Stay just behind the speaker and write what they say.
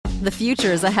The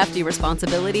future is a hefty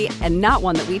responsibility and not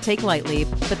one that we take lightly,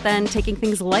 but then taking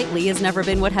things lightly has never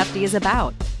been what Hefty is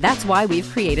about. That's why we've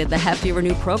created the Hefty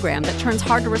Renew program that turns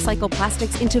hard-to-recycle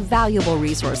plastics into valuable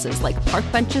resources like park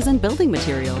benches and building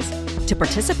materials. To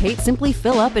participate, simply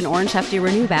fill up an orange Hefty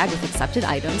Renew bag with accepted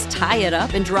items, tie it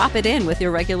up, and drop it in with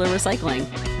your regular recycling.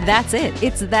 That's it.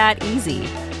 It's that easy.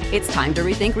 It's time to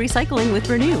rethink recycling with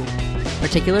Renew.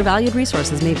 Particular valued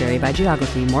resources may vary by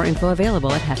geography. More info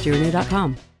available at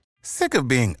heftyrenew.com. Sick of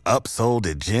being upsold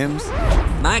at gyms?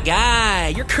 My guy,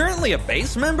 you're currently a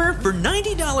base member? For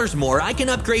 $90 more, I can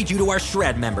upgrade you to our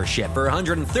Shred membership. For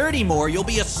 $130 more, you'll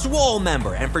be a Swole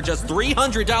member. And for just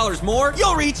 $300 more,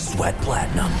 you'll reach Sweat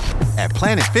Platinum. At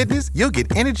Planet Fitness, you'll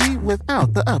get energy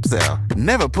without the upsell.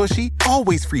 Never pushy,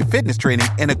 always free fitness training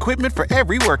and equipment for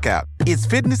every workout. It's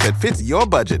fitness that fits your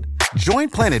budget. Join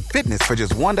Planet Fitness for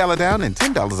just $1 down and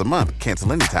 $10 a month.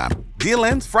 Cancel anytime. Deal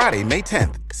ends Friday, May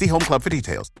 10th. See Home Club for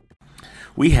details.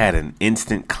 We had an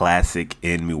instant classic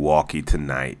in Milwaukee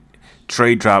tonight.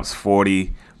 Trae drops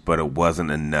 40, but it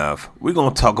wasn't enough. We're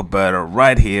going to talk about it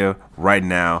right here, right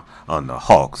now on the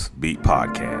Hawks Beat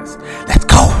Podcast. Let's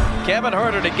go. Kevin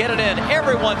Huerter to get it in.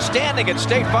 Everyone standing at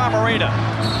State Farm Arena.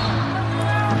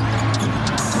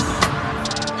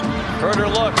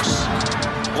 Huerter looks.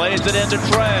 Plays it into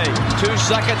Trae. 2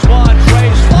 seconds, one.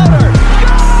 Trae's floater.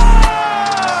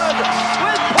 Good!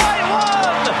 With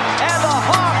 .1. And the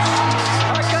Hawks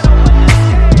are going to win this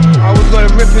game. I was going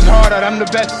to rip his heart out. I'm the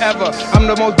best ever. I'm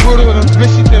the most brutal and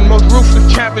vicious and most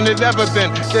ruthless champion there's ever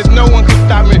been. There's no one can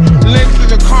stop me. Lynx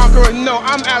is a conqueror. No,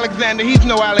 I'm Alexander. He's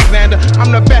no Alexander.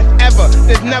 I'm the best ever.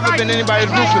 There's never been anybody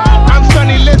as ruthless. I'm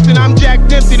Sonny Liston. I'm Jack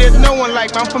Dempsey. There's no one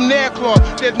like me. I'm from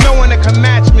Nairclaw. There's no one that can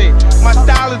match me. My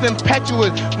style is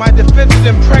impetuous. My defense is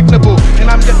impregnable. And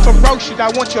I'm just ferocious. I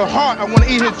want your heart. I want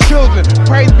to eat his children.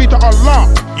 Praise be to Allah.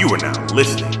 You are now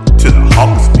listening to the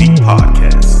Hawks Beat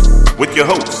Podcast with your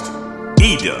host,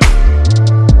 E-Dub.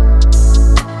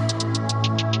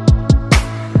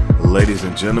 Ladies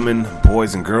and gentlemen,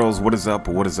 boys and girls, what is up?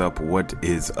 What is up? What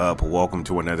is up? Welcome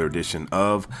to another edition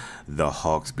of the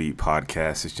Hawks Beat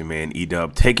Podcast. It's your man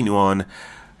E-Dub taking you on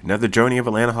another journey of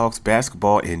Atlanta Hawks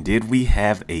basketball. And did we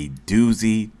have a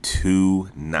doozy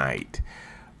tonight?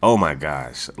 Oh my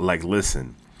gosh. Like,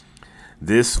 listen,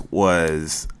 this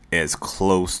was as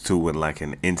close to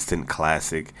an instant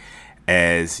classic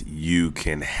as you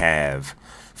can have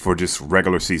for just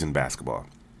regular season basketball.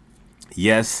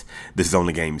 Yes, this is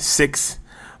only game 6,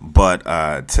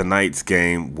 but tonight's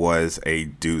game was a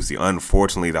doozy.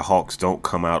 Unfortunately, the Hawks don't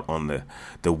come out on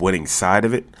the winning side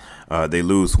of it. They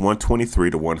lose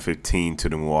 123-115 to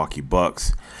the Milwaukee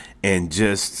Bucks, and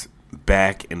just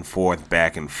back and forth.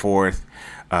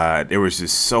 There was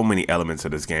just so many elements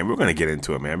of this game. We're going to get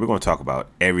into it, man. We're going to talk about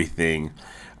everything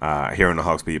here on the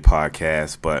Hawks Beat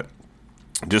Podcast, but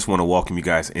just want to welcome you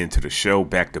guys into the show,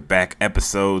 back-to-back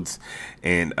episodes,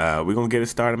 and we're going to get it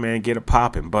started, man, get it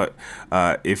popping. But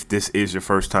if this is your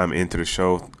first time into the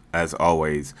show, as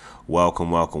always, welcome.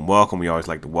 We always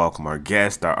like to welcome our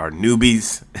guests, our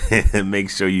newbies, and make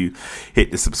sure you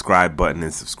hit the subscribe button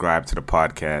and subscribe to the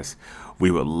podcast. We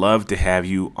would love to have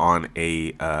you on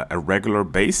a regular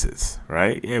basis,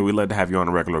 right? Yeah, we'd love to have you on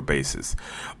a regular basis.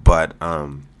 But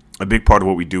a big part of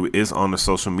what we do is on the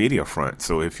social media front.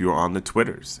 So if you're on the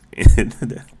Twitters,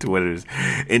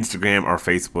 Instagram or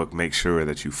Facebook, make sure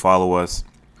that you follow us.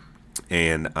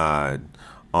 And on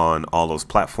all those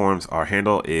platforms, our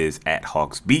handle is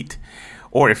 @HawksBeat.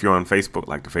 Or if you're on Facebook,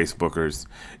 like the Facebookers,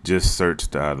 just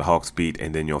search the Hawks Beat,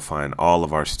 and then you'll find all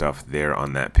of our stuff there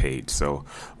on that page. So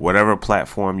whatever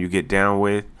platform you get down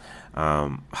with,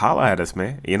 holla at us,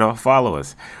 man. Follow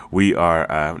us. We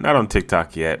are not on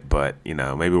TikTok yet, but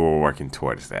maybe we're working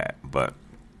towards that. But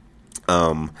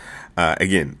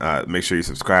again, make sure you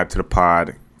subscribe to the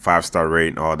pod, 5-star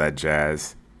rating, all that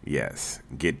jazz. Yes,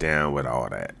 get down with all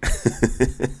that.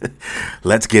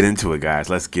 Let's get into it, guys.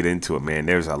 Let's get into it, man.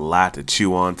 There's a lot to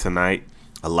chew on tonight.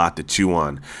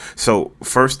 So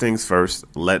first things first,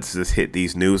 let's just hit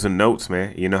these news and notes,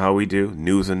 man. You know how we do.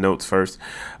 News and notes first.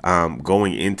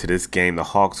 Going into this game, the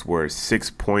Hawks were a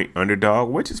 6-point underdog,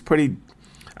 which is I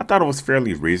thought it was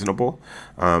fairly reasonable.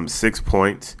 6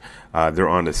 points. They're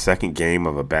on the second game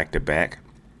of a back-to-back.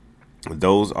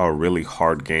 Those are really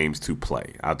hard games to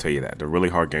play. I'll tell you that. They're really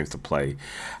hard games to play.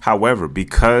 However,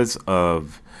 because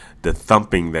of the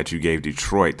thumping that you gave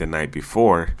Detroit the night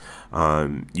before,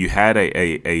 you had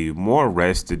a more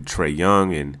rested Trae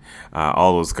Young and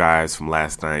all those guys from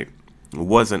last night. It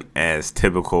wasn't as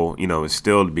typical. It's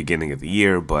still the beginning of the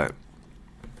year, but,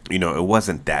 it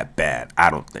wasn't that bad,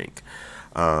 I don't think.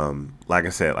 Like I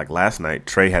said, last night,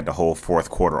 Trae had the whole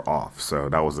fourth quarter off, so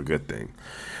that was a good thing.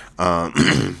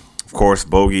 Of course,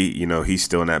 Bogey, he's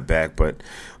still not back, but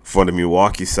for the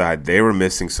Milwaukee side, they were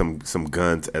missing some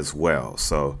guns as well.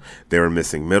 So they were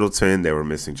missing Middleton, they were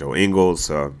missing Joe Ingles.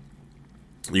 So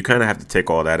you kind of have to take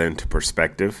all that into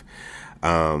perspective.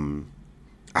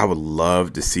 I would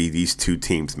love to see these two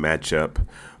teams match up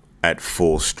at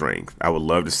full strength. I would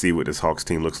love to see what this Hawks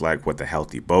team looks like with a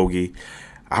healthy Bogey.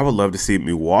 I would love to see what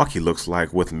Milwaukee looks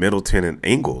like with Middleton and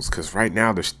Ingles, because right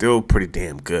now they're still pretty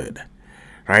damn good.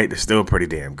 Right? They're still pretty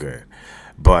damn good.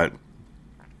 But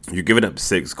you're giving up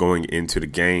 6 going into the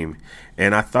game.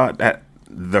 And I thought that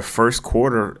the first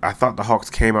quarter, I thought the Hawks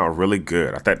came out really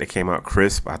good. I thought they came out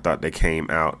crisp. I thought they came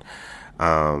out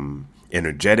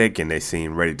energetic, and they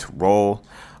seemed ready to roll.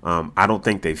 I don't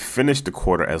think they finished the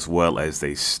quarter as well as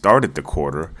they started the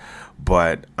quarter.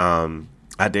 But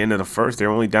at the end of the first, they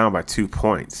were only down by 2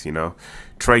 points,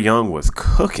 Trae Young was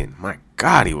cooking. My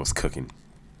God, he was cooking.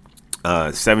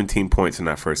 17 points in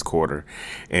that first quarter,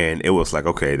 and it was like,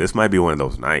 okay, this might be one of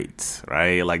those nights,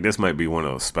 right? Like, this might be one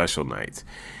of those special nights.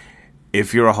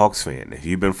 If you're a Hawks fan, if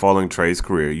you've been following Trae's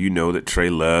career, you know that Trae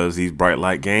loves these bright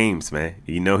light games, man.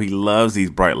 He loves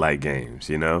these bright light games,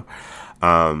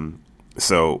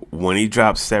 So when he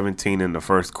dropped 17 in the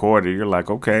first quarter, you're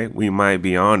like, okay, we might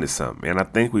be on to something, and I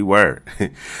think we were.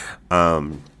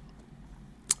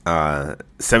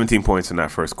 17 points in that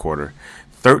first quarter.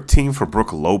 13 for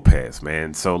Brook Lopez,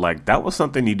 man. So, that was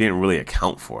something you didn't really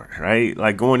account for, right?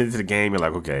 Going into the game, you're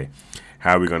like, okay,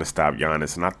 how are we going to stop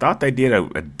Giannis? And I thought they did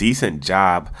a decent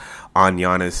job on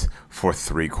Giannis for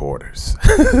 3 quarters.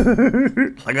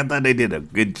 I thought they did a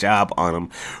good job on him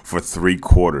for 3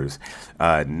 quarters.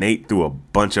 Nate threw a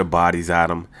bunch of bodies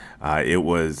at him. It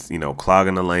was,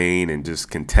 clogging the lane and just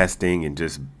contesting and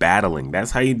just battling. That's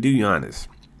how you do Giannis.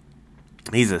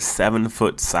 He's a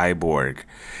 7-foot cyborg.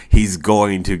 He's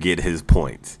going to get his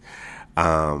points.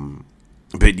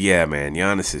 But yeah, man,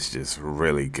 Giannis is just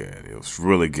really good. It was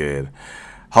really good.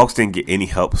 Hawks didn't get any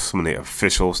help from the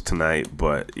officials tonight,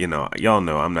 but y'all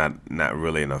know I'm not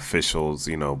really an officials,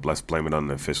 let's blame it on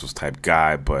the officials type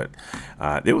guy. But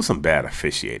there was some bad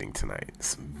officiating tonight.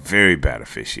 Some very bad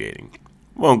officiating.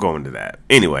 Won't go into that.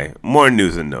 Anyway, more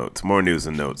news and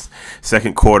notes.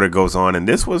 Second quarter goes on, and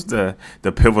this was the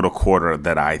pivotal quarter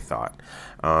that I thought.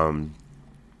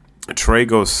 Trae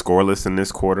goes scoreless in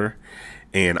this quarter,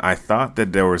 and I thought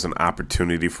that there was an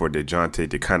opportunity for DeJounte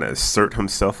to kind of assert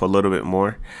himself a little bit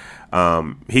more.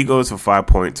 He goes for 5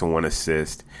 points and 1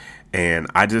 assist, and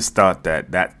I just thought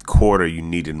that quarter you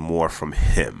needed more from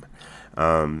him.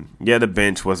 The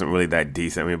bench wasn't really that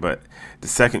decent. But the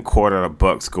second quarter, the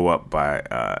Bucks go up by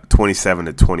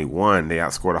 27-21. They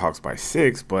outscored the Hawks by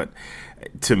 6. But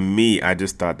to me, I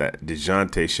just thought that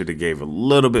DeJounte should have gave a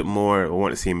little bit more. I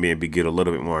want to see him maybe get a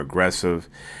little bit more aggressive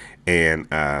and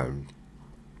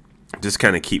just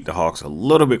kind of keep the Hawks a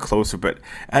little bit closer. But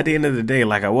at the end of the day,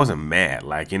 I wasn't mad.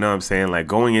 You know what I'm saying?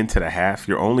 Going into the half,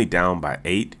 you're only down by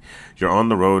 8. You're on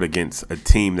the road against a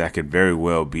team that could very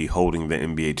well be holding the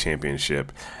NBA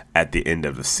championship at the end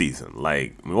of the season.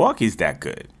 Milwaukee's that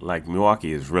good.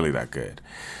 Milwaukee is really that good.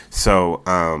 So,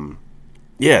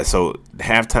 so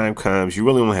halftime comes. You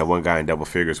really only have one guy in double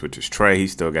figures, which is Trae. He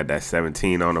still got that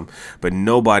 17 on him. But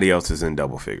nobody else is in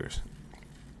double figures.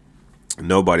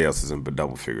 Nobody else is in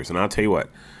double figures. And I'll tell you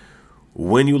what.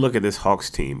 When you look at this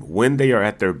Hawks team, when they are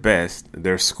at their best,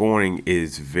 their scoring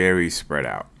is very spread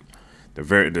out.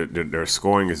 Their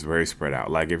scoring is very spread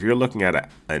out. If you're looking at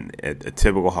a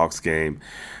typical Hawks game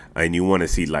and you want to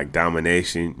see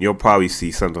domination, you'll probably see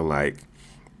something like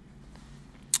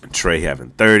Trae having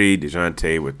 30,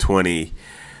 DeJounte with 20,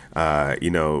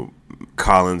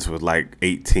 Collins with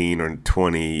 18 or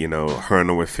 20,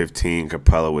 Herner with 15,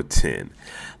 Capella with 10.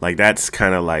 That's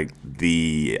kind of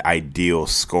the ideal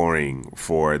scoring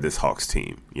for this Hawks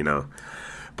team,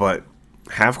 But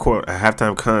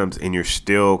halftime comes and you're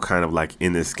still kind of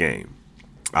in this game.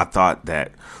 I thought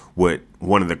that what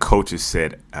one of the coaches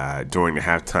said during the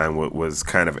halftime was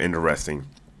kind of interesting.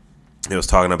 He was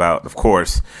talking about, of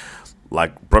course,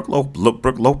 Brook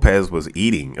Lopez was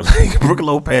eating. Brook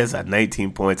Lopez had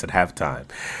 19 points at halftime.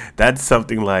 That's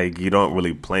something you don't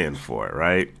really plan for,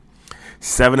 right?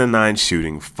 7-9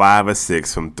 shooting, 5 of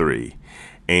 6 from 3.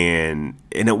 And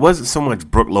it wasn't so much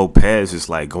Brook Lopez just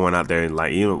going out there and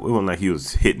it wasn't like he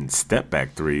was hitting step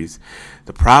back threes.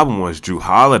 The problem was Jrue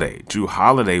Holiday. Jrue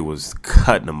Holiday was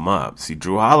cutting them up. See,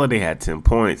 Jrue Holiday had 10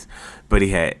 points, but he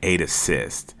had 8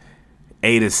 assists.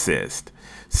 8 assists.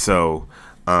 So,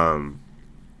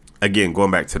 again,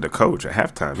 going back to the coach at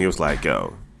halftime, he was like,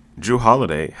 yo, Jrue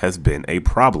Holiday has been a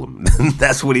problem.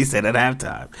 That's what he said at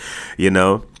halftime,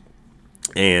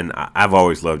 And I've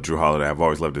always loved Jrue Holiday. I've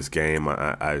always loved this game.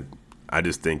 I I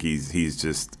just think he's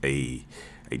just a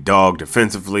dog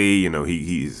defensively. You know,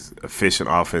 he's efficient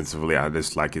offensively. I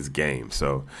just like his game.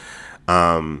 So,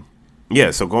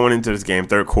 so going into this game,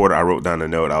 third quarter, I wrote down a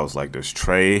note. I was like, does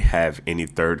Trey have any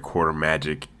third quarter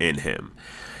magic in him?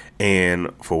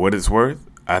 And for what it's worth,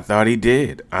 I thought he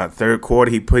did. Third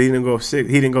quarter, he didn't go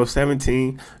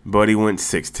 17, but he went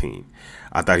 16.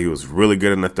 I thought he was really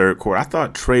good in the third quarter. I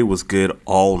thought Trey was good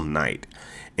all night.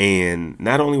 And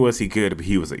not only was he good, but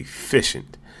he was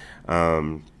efficient.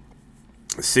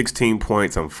 16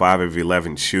 points on 5 of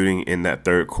 11 shooting in that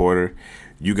third quarter.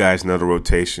 You guys know the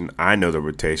rotation. I know the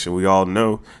rotation. We all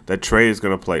know that Trey is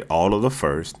going to play all of the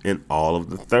first and all of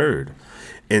the third.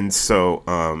 And so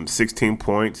 16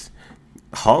 points.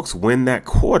 Hawks win that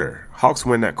quarter.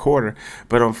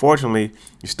 But unfortunately,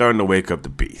 you're starting to wake up the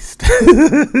beast.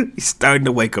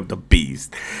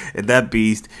 And that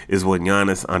beast is what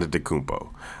Giannis Antetokounmpo.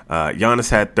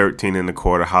 Giannis had 13 in the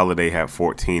quarter. Holiday had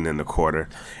 14 in the quarter.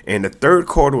 And the third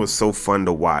quarter was so fun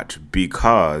to watch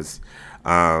because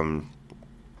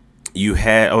you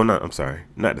had, not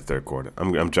the third quarter.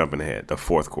 I'm jumping ahead. The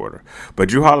fourth quarter. But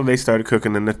Jrue Holiday started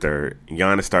cooking in the third.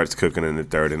 Giannis starts cooking in the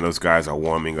third. And those guys are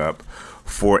warming up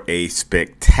for a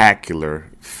spectacular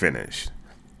finish.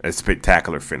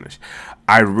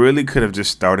 I really could have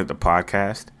just started the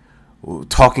podcast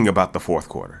talking about the fourth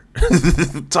quarter.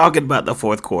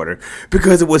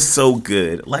 Because it was so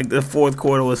good. Like, the fourth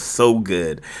quarter was so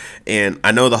good. And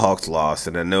I know the Hawks lost,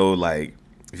 and I know, like,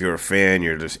 if you're a fan,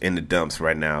 you're just in the dumps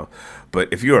right now.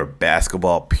 But if you're a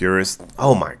basketball purist,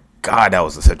 oh my God, that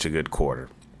was such a good quarter.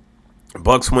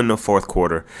 Bucks win the fourth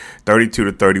quarter,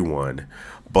 32-31.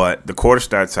 But the quarter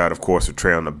starts out, of course, with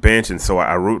Trey on the bench. And so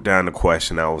I wrote down the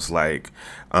question. I was like,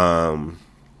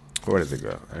 where does it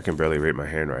go? I can barely read my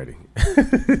handwriting.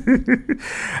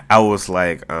 I was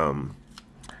like,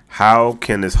 how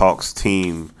can this Hawks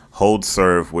team hold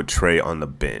serve with Trey on the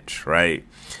bench, right?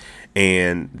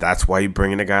 And that's why you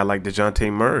bring in a guy like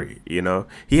DeJounte Murray. You know,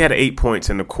 he had 8 points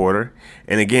in the quarter.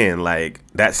 And again, like,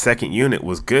 that second unit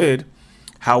was good.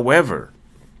 However,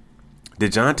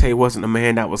 DeJounte wasn't a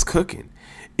man that was cooking.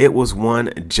 It was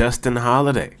one Justin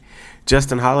Holiday.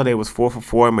 Justin Holiday was 4 for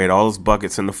 4, made all his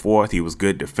buckets in the fourth. He was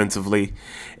good defensively.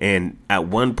 And at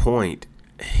one point,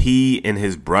 he and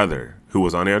his brother, who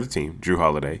was on the other team, Jrue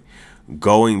Holiday,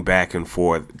 going back and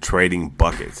forth, trading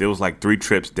buckets. It was like 3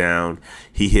 trips down.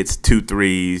 He hits 2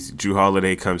 threes. Jrue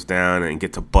Holiday comes down and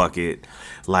gets a bucket.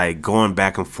 Like, going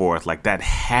back and forth. Like, that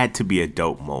had to be a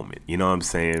dope moment. You know what I'm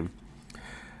saying?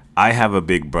 I have a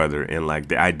big brother, and like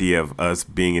the idea of us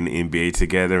being in the NBA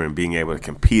together and being able to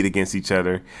compete against each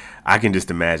other, I can just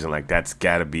imagine like that's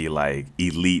got to be like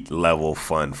elite level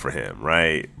fun for him,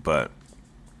 right? But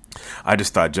I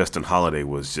just thought Justin Holiday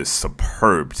was just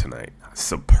superb tonight.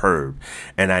 Superb.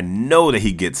 And I know that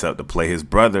he gets up to play his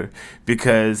brother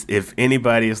because if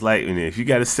anybody is like, if you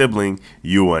got a sibling,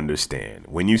 you understand.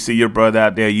 When you see your brother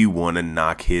out there, you want to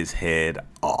knock his head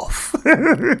off.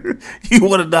 You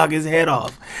want to knock his head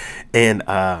off. And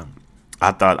I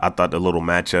thought the little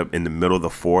matchup in the middle of the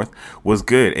fourth was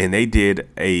good. And they did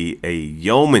a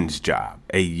yeoman's job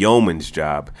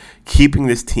keeping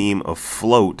this team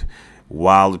afloat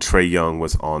while Trae Young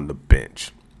was on the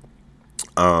bench.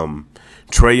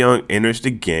 Trae Young enters the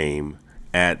game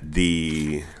at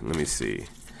the, let me see.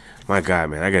 My God,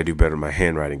 man, I got to do better with my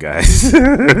handwriting, guys.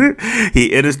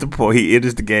 He enters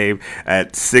the game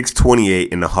at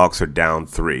 6:28, and the Hawks are down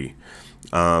 3.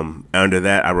 Under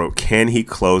that, I wrote, can he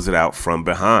close it out from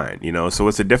behind? You know, so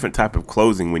it's a different type of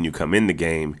closing when you come in the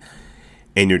game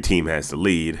and your team has the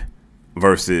lead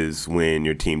versus when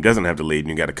your team doesn't have the lead and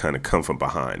you got to kind of come from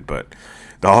behind. But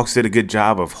the Hawks did a good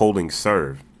job of holding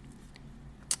serve.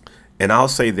 And I'll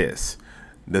say this,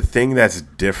 the thing that's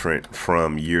different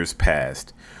from years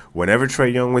past, whenever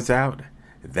Trae Young was out,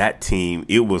 that team,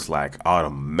 it was like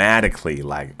automatically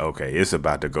like, okay, it's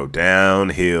about to go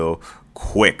downhill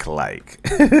quick like.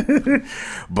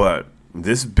 But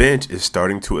this bench is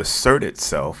starting to assert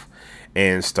itself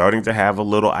and starting to have a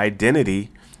little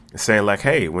identity saying like,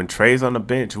 hey, when Trae's on the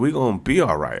bench, we're going to be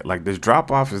all right. Like this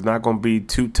drop off is not going to be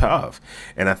too tough.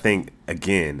 And I think,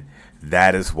 again,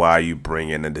 that is why you bring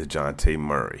in a DeJounte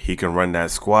Murray. He can run that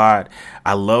squad.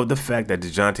 I love the fact that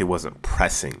DeJounte wasn't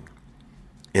pressing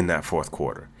in that fourth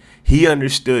quarter. He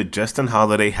understood Justin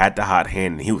Holiday had the hot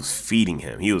hand, and he was feeding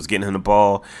him. He was getting him the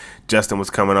ball. Justin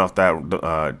was coming off that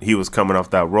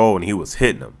roll, and he was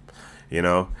hitting him. You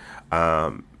know,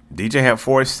 DJ had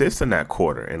 4 assists in that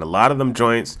quarter, and a lot of them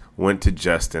joints went to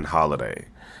Justin Holiday.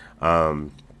 But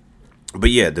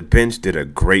yeah, the bench did a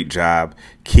great job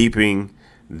keeping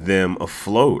them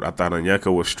afloat. I thought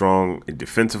Onyeka was strong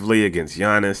defensively against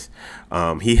Giannis.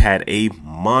 He had a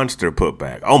monster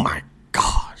putback. Oh my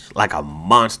gosh, like a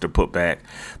monster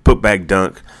putback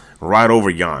dunk right over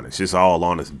Giannis, just all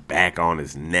on his back, on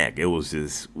his neck. It was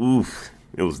just, oof,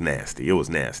 it was nasty. It was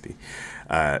nasty.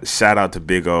 Shout out to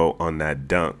Big O on that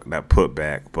dunk, that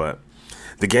putback. But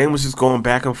the game was just going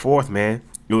back and forth, man.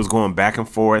 It was going back and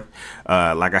forth.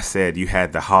 Like I said, you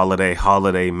had the holiday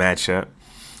matchup.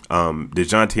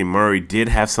 DeJounte Murray did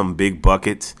have some big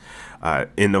buckets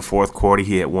in the fourth quarter.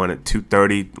 He had one at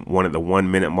 2:30, one at the 1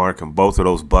 minute mark, and both of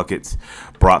those buckets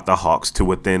brought the Hawks to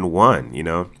within one. You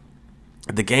know,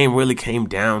 the game really came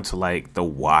down to like the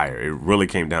wire. It really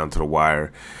came down to the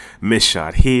wire. Missed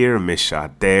shot here, missed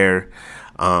shot there.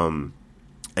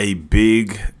 A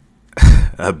big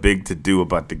to do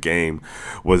about the game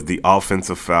was the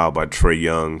offensive foul by Trae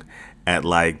Young at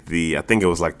like I think it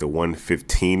was like the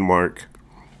 1:15 mark.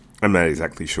 I'm not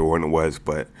exactly sure when it was,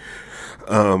 but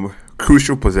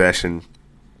crucial possession.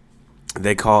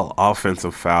 They call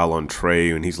offensive foul on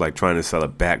Trae, and he's like trying to sell a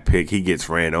back pick. He gets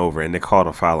ran over, and they called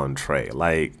a foul on Trae.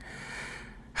 Like,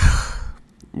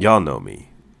 y'all know me.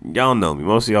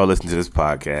 Most of y'all listen to this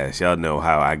podcast. Y'all know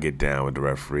how I get down with the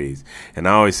referees. And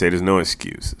I always say there's no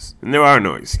excuses. And there are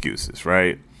no excuses,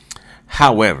 right?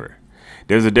 However,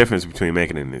 there's a difference between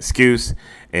making an excuse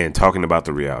and talking about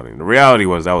the reality. And the reality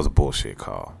was that was a bullshit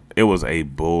call. It was a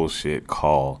bullshit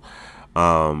call.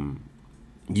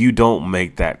 You don't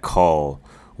make that call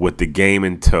with the game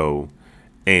in tow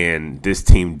and this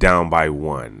team down by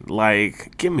one.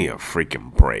 Like, give me a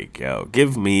freaking break, yo.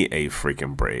 Give me a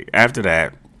freaking break. After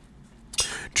that,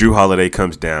 Jrue Holiday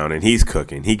comes down and he's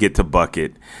cooking. He gets a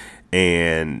bucket,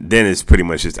 and then it's pretty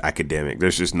much just academic.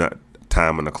 There's just not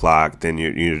time on the clock. Then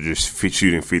you're just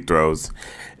shooting free throws,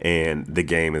 and the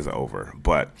game is over.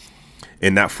 But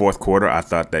in that fourth quarter, I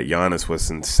thought that Giannis was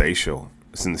sensational.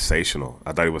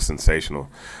 I thought he was sensational.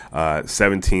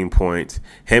 17 points.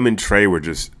 Him and Trae were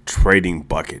just trading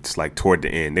buckets. Like toward the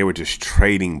end, they were just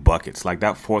trading buckets. Like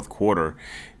that fourth quarter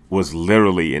was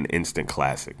literally an instant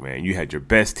classic, man. You had your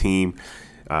best team,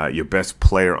 your best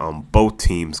player on both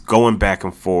teams going back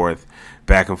and forth,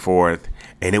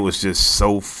 and it was just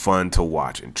so fun to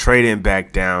watch. And Trae didn't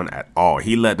back down at all.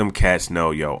 He let them cats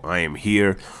know, yo, I am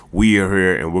here, we are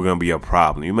here, and we're going to be a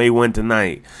problem. You may win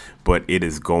tonight, but it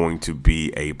is going to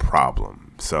be a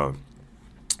problem. So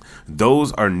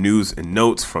those are news and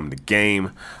notes from the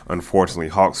game. Unfortunately,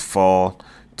 Hawks fall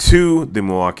to the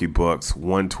Milwaukee Bucks,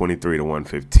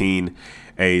 123-115.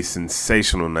 A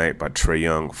sensational night by Trae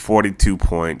Young, 42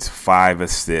 points, 5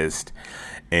 assists,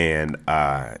 and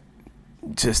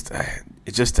just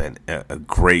a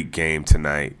great game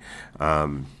tonight.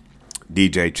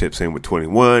 DJ chips in with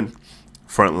 21.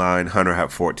 Front line, Hunter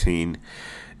had 14.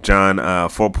 John,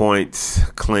 4 points.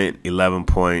 Clint, 11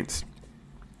 points.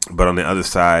 But on the other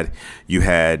side, you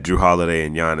had Jrue Holiday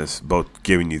and Giannis both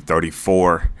giving you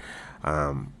 34.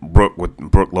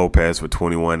 Brook Lopez with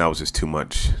 21. That was just too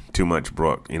much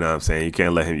Brook. You know what I'm saying? You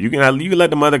can't let him. You can let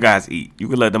them other guys eat.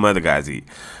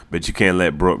 But you can't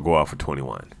let Brook go off for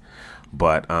 21.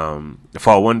 But the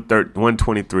fall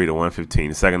 123-115,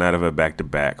 the second night of a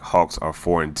back-to-back. Hawks are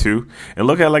 4-2. And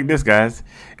look at it like this, guys.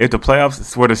 If the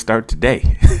playoffs were to start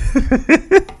today,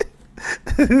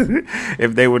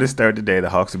 if they were to start today, the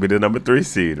Hawks would be the number 3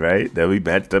 seed, right? They'll be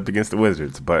matched up against the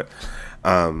Wizards. But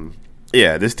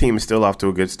yeah, this team is still off to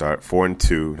a good start.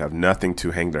 4-2, have nothing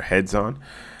to hang their heads on.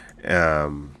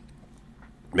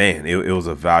 Man, it was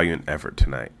a valiant effort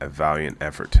tonight.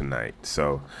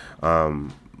 So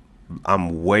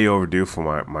I'm way overdue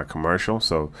for my commercial.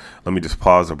 So let me just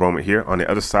pause a moment here. On the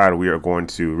other side, we are going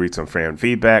to read some fan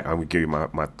feedback. I'm going to give you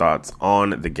my thoughts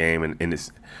on the game and in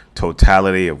its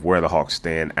totality of where the Hawks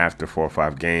stand after 4 or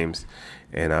 5 games.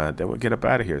 And then we'll get up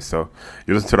out of here. So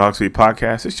you listen to the Hawks Beat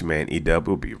Podcast. It's your man, E-Dub.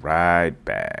 We'll be right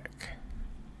back.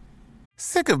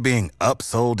 Sick of being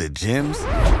upsold at gyms?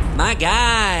 My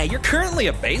guy, you're currently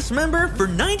a base member? For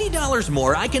 $90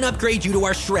 more, I can upgrade you to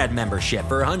our Shred membership.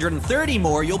 For $130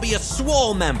 more, you'll be a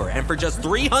Swole member. And for just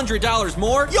 $300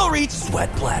 more, you'll reach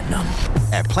Sweat Platinum.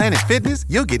 At Planet Fitness,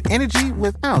 you'll get energy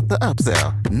without the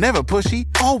upsell. Never pushy,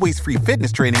 always free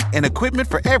fitness training and equipment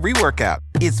for every workout.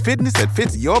 It's fitness that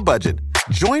fits your budget.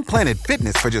 Join Planet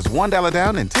Fitness for just $1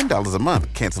 down and $10 a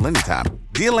month. Cancel anytime.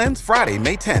 Deal ends Friday,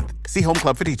 May 10th. See Home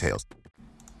Club for details.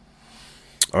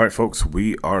 All right, folks,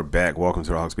 we are back. Welcome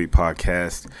to the Hawks Beat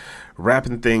Podcast.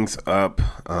 Wrapping things up,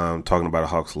 talking about a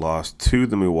Hawks loss to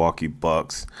the Milwaukee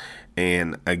Bucks.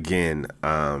 And again,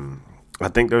 I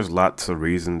think there's lots of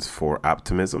reasons for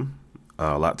optimism.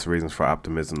 Lots of reasons for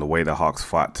optimism. The way the Hawks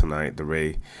fought tonight, the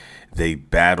way they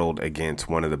battled against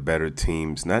one of the better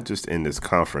teams, not just in this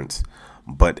conference,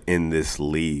 but in this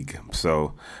league.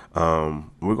 So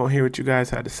we're going to hear what you guys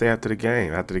had to say after the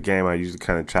game. After the game, I usually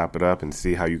kind of chop it up and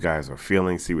see how you guys are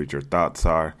feeling, see what your thoughts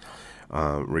are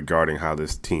regarding how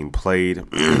this team played.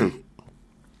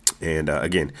 And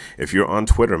again, if you're on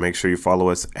Twitter, make sure you follow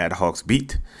us at Hawks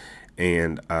Beat.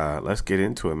 And let's get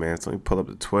into it, man. So let me pull up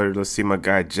the Twitter. Let's see my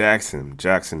guy Jackson.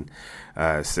 Jackson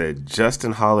said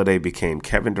Justin Holiday became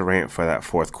Kevin Durant for that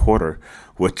fourth quarter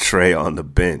with Trey on the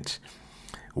bench.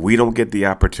 We don't get the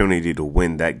opportunity to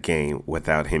win that game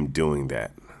without him doing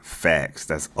that. Facts.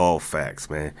 That's all facts,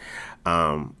 man.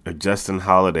 If Justin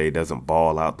Holiday doesn't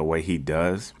ball out the way he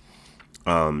does,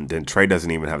 then Trey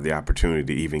doesn't even have the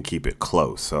opportunity to even keep it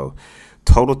close. So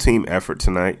total team effort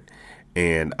tonight.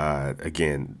 And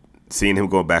again, seeing him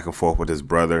go back and forth with his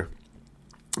brother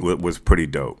was pretty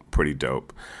dope. Pretty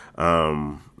dope.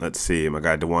 Let's see. My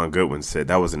guy DeJuan Goodwin said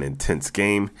that was an intense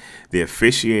game. The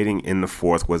officiating in the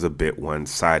fourth was a bit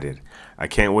one-sided. I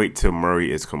can't wait till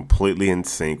Murray is completely in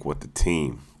sync with the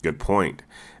team. Good point.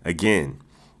 Again,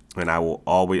 and I will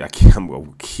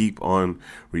keep on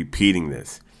repeating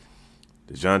this.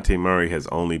 DeJounte Murray has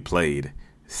only played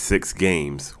 6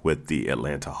 games with the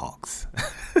Atlanta Hawks.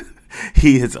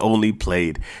 He has only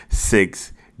played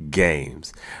 6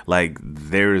 games. Like,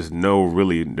 there's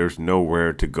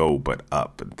nowhere to go but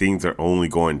up. Things are only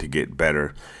going to get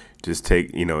better. It just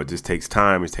takes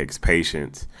time, it takes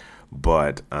patience.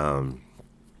 But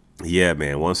yeah,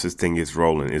 man, once this thing gets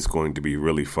rolling, it's going to be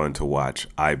really fun to watch,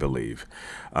 I believe.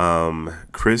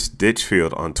 Chris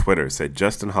Ditchfield on Twitter said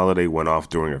Justin Holiday went off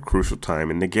during a crucial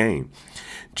time in the game.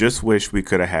 Just wish we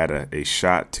could have had a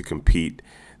shot to compete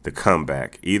the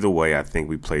comeback. Either way, I think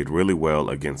we played really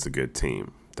well against a good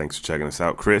team. Thanks for checking us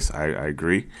out, Chris. I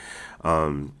agree.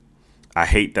 I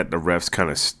hate that the refs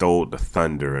kind of stole the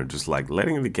thunder and just like let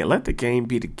the game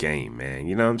be the game, man.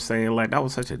 You know what I'm saying? Like, that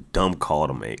was such a dumb call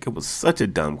to make. It was such a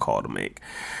dumb call to make.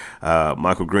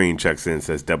 Michael Green checks in,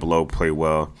 says Double O play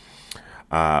well.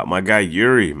 My guy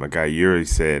Yuri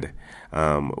said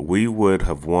we would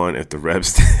have won if the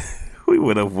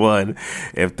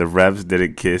refs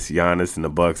didn't kiss Giannis and the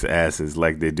Bucks' asses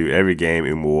like they do every game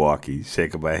in Milwaukee.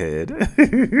 Shaking my head.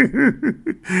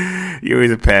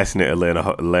 Yuri's a passionate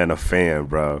Atlanta fan,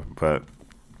 bro. But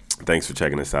thanks for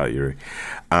checking us out, Yuri.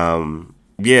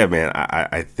 Yeah, man,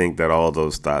 I think that all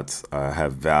those thoughts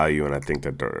have value, and I think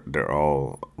that they're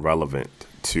all relevant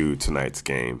to tonight's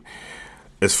game.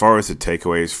 As far as the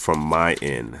takeaways from my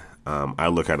end, I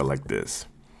look at it like this.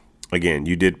 Again,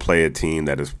 you did play a team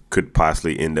that could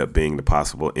possibly end up being the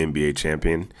possible NBA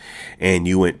champion, and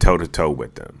you went toe-to-toe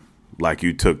with them. Like,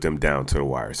 you took them down to the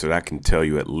wire. So that can tell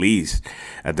you, at least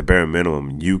at the bare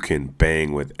minimum, you can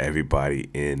bang with everybody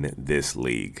in this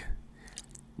league.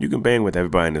 You can bang with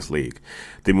everybody in this league.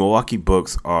 The Milwaukee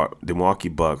Bucks are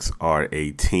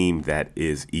a team that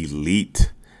is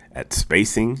elite at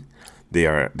spacing. They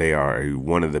are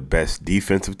one of the best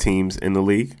defensive teams in the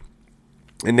league.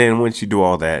 And then once you do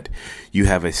all that, you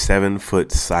have a 7-foot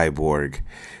cyborg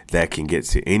that can get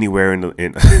to anywhere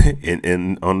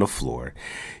on the floor.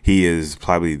 He is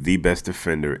probably the best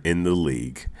defender in the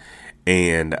league,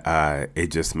 and it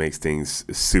just makes things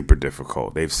super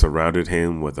difficult. They've surrounded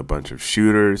him with a bunch of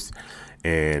shooters,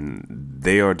 and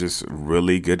they are just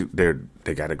really good.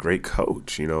 They got a great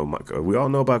coach. You know, we all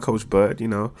know about Coach Bud. You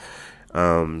know.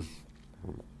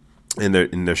 And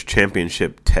they're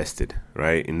championship tested,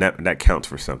 right? And that counts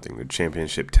for something. They're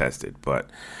championship tested. But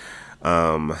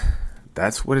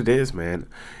that's what it is, man.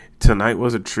 Tonight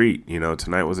was a treat,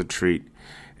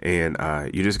 And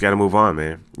you just got to move on,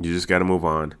 man. You just got to move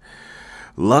on.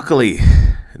 Luckily,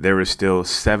 there are still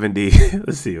 70.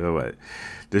 Let's see, what?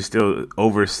 There's still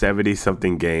over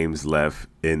 70-something games left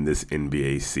in this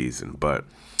NBA season. But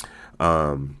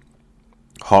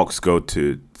Hawks go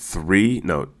to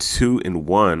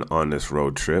 2-1 on this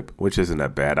road trip, which isn't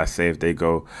that bad. I say if they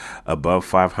go above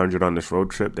 500 on this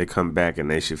road trip, they come back and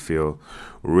they should feel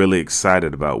really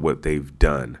excited about what they've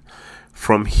done.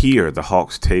 From here, the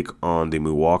Hawks take on the the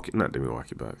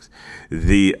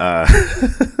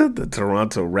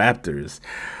Toronto Raptors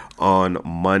on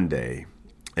Monday.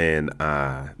 And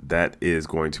that is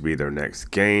going to be their next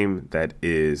game.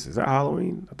 Is that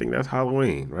Halloween? I think that's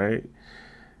Halloween, right?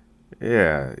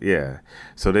 Yeah.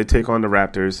 So they take on the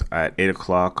Raptors at 8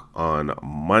 o'clock on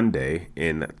Monday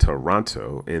in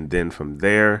Toronto. And then from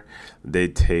there, they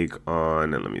take on,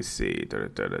 let me see,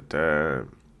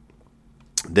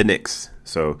 the Knicks.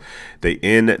 So they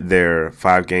end their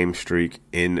 5-game streak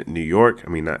in New York. I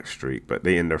mean, not streak, but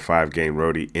they end their 5-game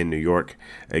roadie in New York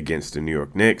against the New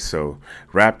York Knicks. So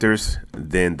Raptors,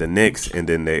 then the Knicks, and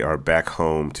then they are back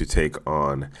home to take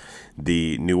on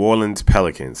the New Orleans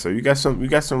Pelicans. So you got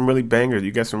some really bangers.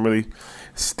 You got some really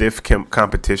stiff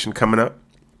competition coming up,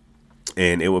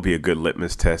 and it will be a good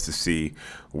litmus test to see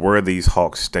where these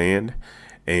Hawks stand.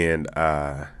 And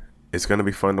it's going to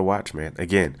be fun to watch, man.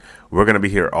 Again, we're going to be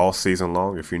here all season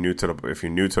long. If you're new to the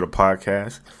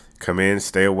podcast, come in,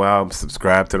 stay a while,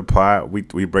 subscribe to the pod.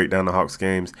 We break down the Hawks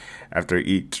games after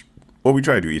each. Well, we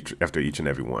try to do after each and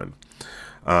every one.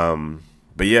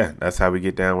 But yeah, that's how we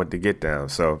get down with the get down.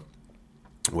 So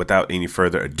without any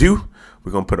further ado,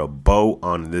 we're going to put a bow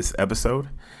on this episode.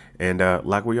 And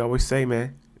like we always say,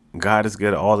 man, God is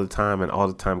good all the time, and all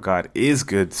the time God is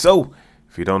good. So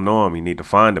if you don't know him, you need to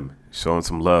find him. Show him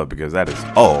some love, because that is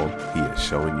all he is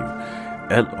showing you.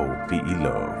 LOVE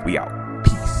love. We out.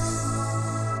 Peace.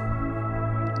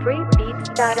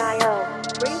 Freebeats.io.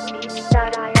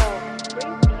 Freebeats.io.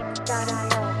 Freebeats.io.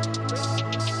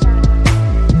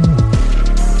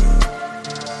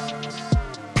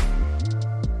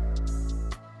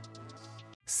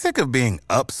 Sick of being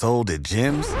upsold at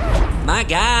gyms? My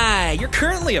guy, you're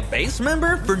currently a base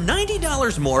member? For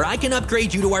 $90 more, I can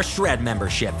upgrade you to our Shred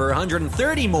membership. For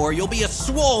 $130 more, you'll be a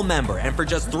Swole member. And for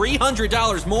just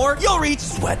 $300 more, you'll reach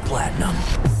Sweat Platinum.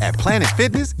 At Planet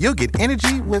Fitness, you'll get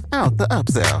energy without the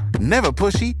upsell. Never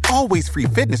pushy, always free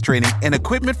fitness training and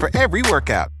equipment for every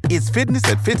workout. It's fitness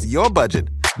that fits your budget.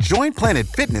 Join Planet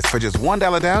Fitness for just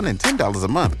 $1 down and $10 a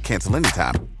month. Cancel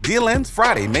anytime. Deal ends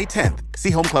Friday, May 10th.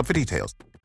 See Home Club for details.